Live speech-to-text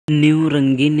New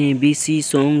Rangin ABC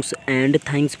songs, and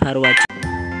thanks for watching.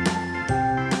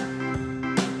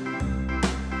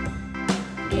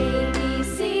 A B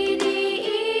C D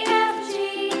E F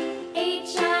G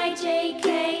H I J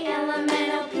K L M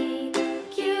N O P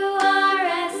Q R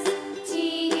S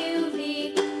T U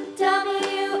V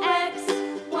W X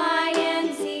Y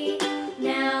and Z.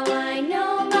 Now I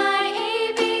know my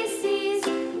ABCs.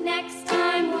 Next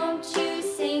time, won't you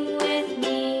sing with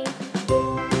me?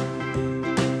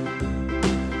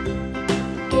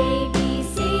 A B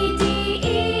C D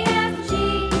E F G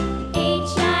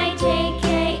H I J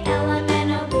K L M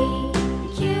N O P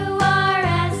Q R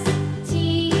S T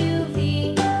U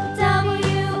V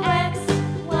W X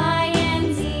Y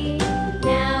and Z.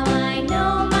 Now I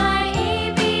know my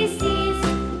ABCs.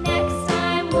 Next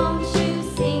time, won't you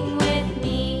sing with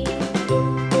me?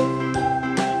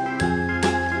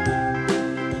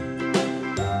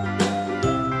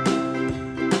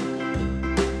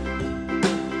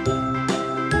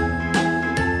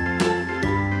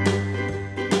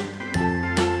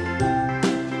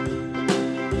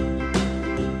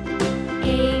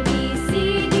 A B C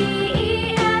D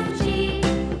E F G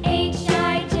H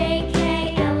I J K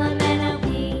L M N O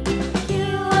P Q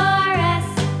R S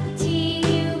T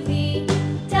U V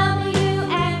W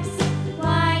X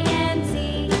Y and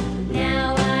Z.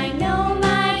 Now I know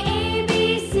my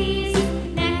ABCs.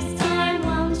 Next time,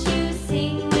 won't you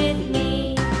sing with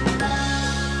me?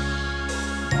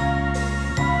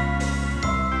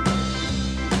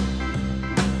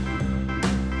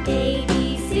 A B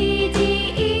C D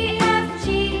E F G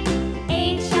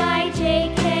H I J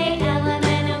K L M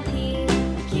N O P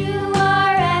Q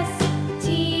R S T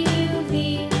U V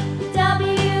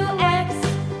W X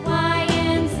Y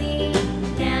and Z.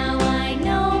 Now I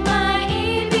know my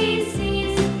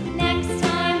ABCs. Next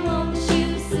time, won't you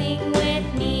sing with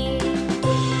me?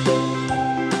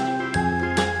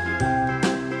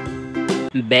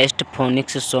 Best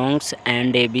phonics songs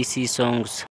and ABC songs.